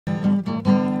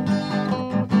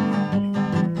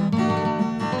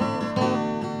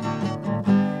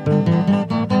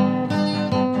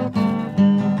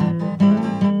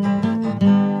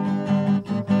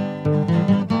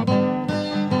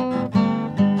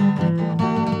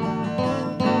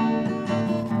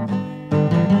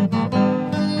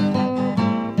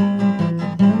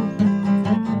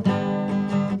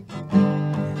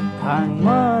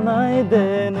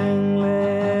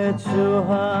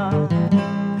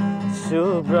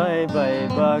subrai bai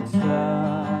baksa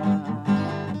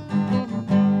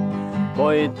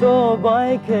boi to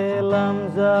bai kelam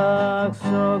jak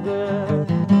soge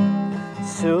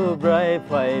subrai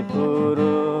pai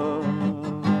puru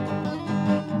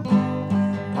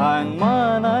thang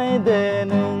manai de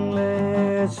nung le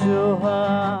suha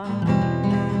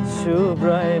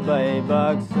subrai bai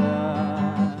baksa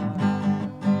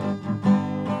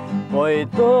boi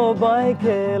to bai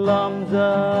kelam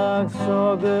jak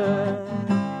soge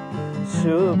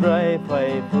subrai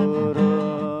pai puru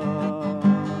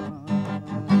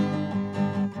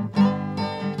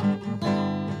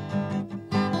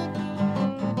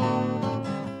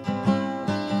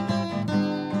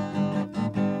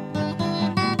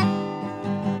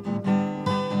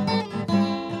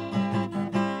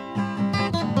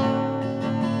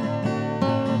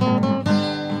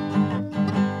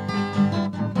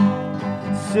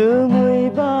sumui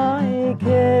bai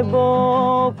ke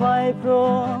bo pai pro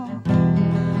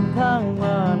thang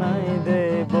manai de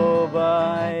bo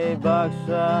bai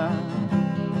baksa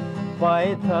pai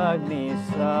thak ni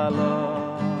salo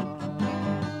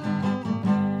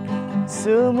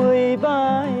sumui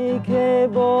bai ke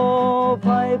bo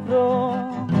pai pro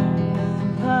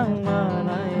thang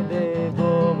manai de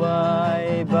bo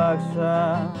bai baksa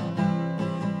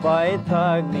pai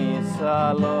thak ni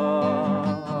salo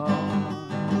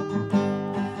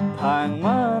thang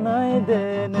manai de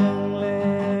nung le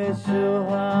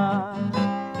suha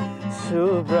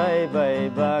subrai bai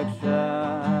baksa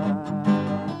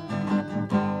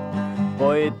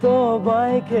boi to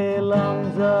bai kelam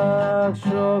jak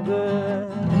soge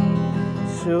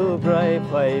subrai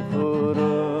pai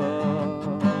puru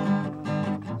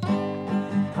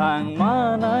thang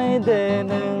manai de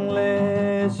nung le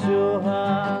suha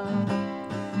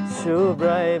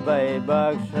subrai bai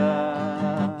baksa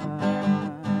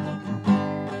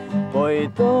boi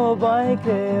to bai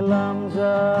kelam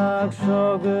jak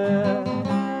soge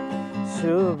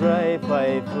subrai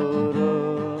pai puru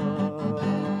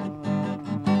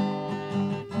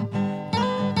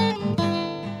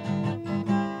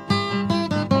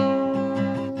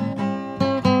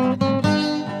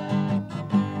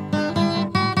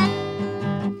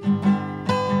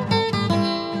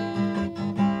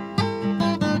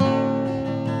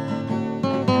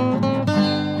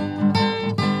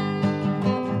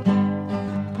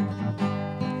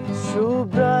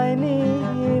subrai ni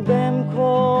bem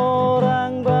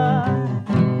korang ba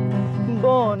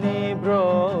boni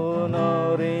bro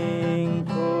no ring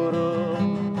puru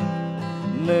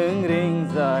nung ring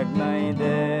jak nai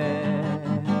de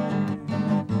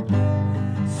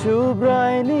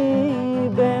subrai ni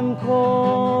bem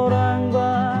korang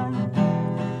ba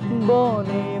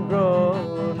boni bro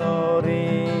no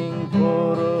ring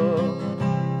puru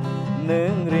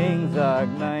nung ring jak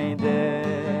nai de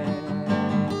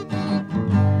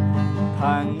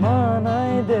thang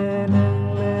manai de nung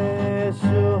le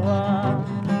suha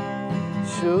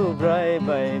subrai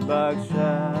bai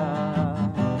baksa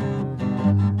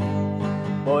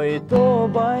boi to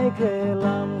bai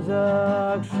kelam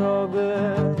jak soge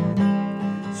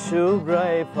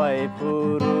subrai pai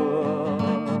puru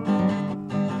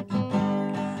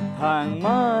thang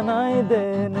manai de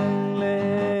nung le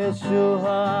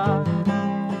suha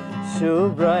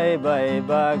subrai bai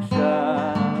baksa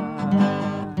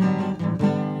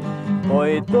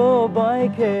boi to bai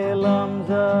kelam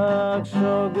jak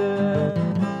soge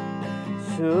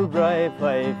subrai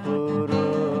pai puru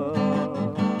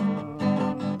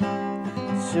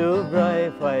subrai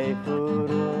pai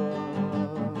puru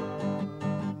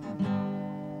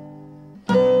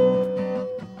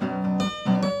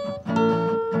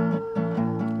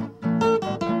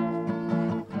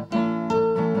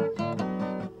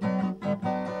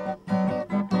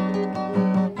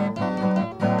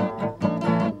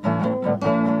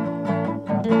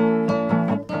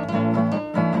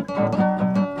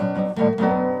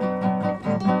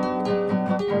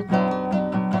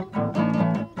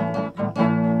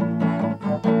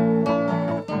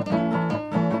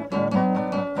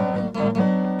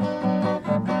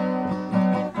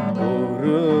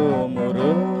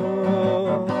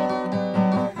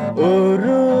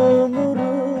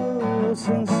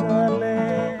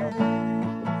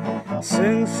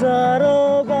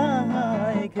sengsara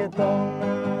bai ke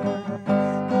tona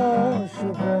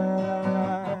subrai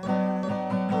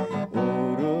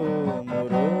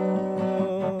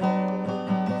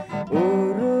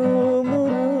uru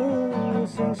muru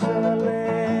sengsale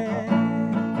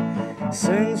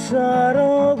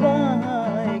sengsara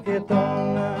bai ke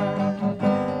tona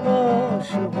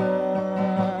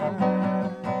subrai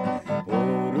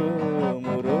uru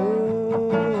muru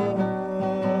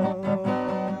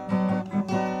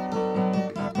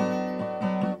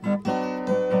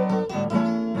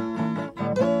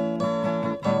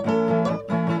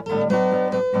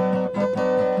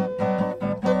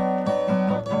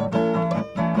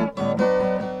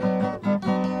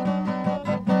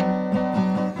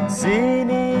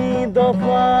Sini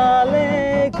dofale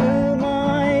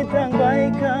kumai tang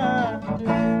baika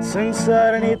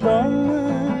sengsara ni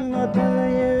tong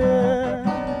matuya.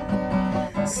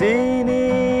 Sini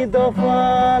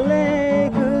dofale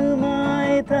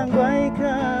kumai tang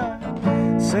baika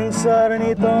sengsara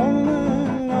ni tong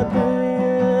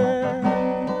matuya.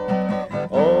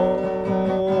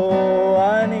 Oh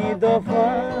ani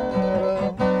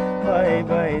dofale bye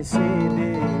bye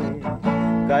sidi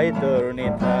kaitor ni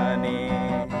thani.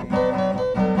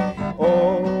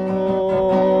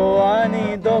 Oh ani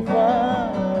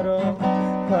dofaro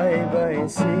bye bye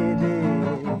sidi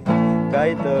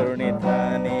kaitor ni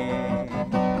thani.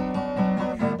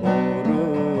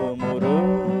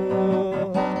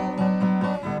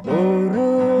 Uru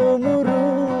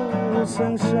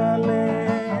sengsale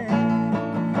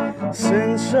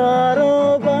sengsaro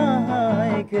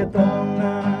bahai ke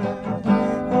tonga.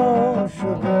 Oh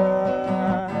sugar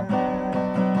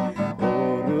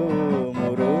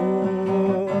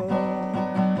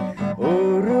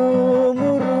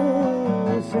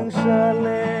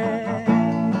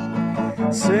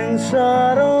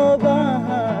sengsara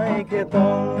bahai ke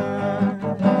tonga.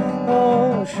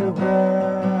 Oh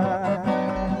sugar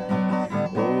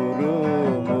uru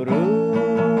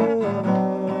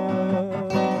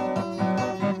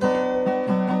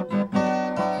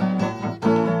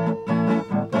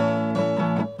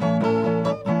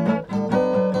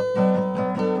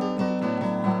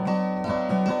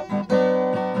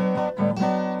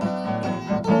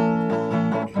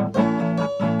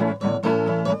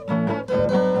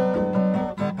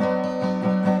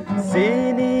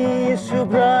Sini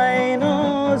subraino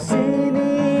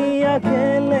sini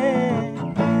akele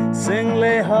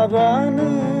sengle habanu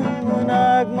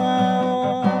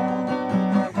munagmao.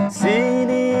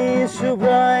 Sini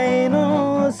subraino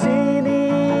sini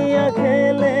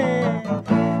akele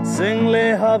sengle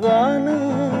habanu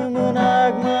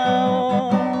munagmao.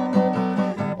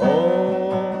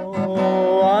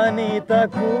 Oh anita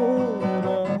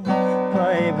kuro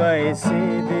bye bye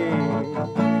sidi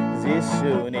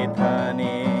Jisuni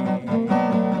thani.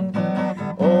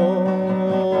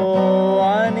 Oh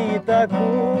anita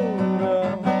kuro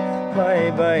bye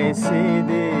bye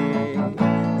sidi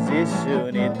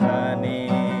Jisuni thani.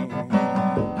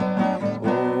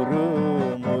 Uru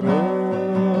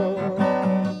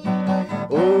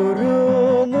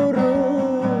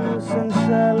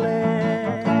sengsale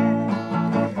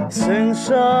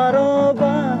sengsaro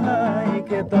bahai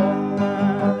ke tonga.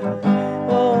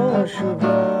 Oh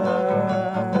sugar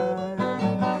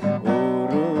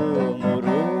uru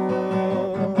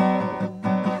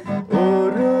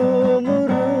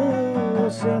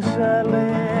sengsale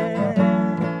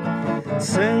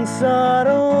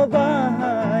sengsaro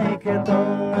bahai ke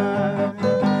tonga.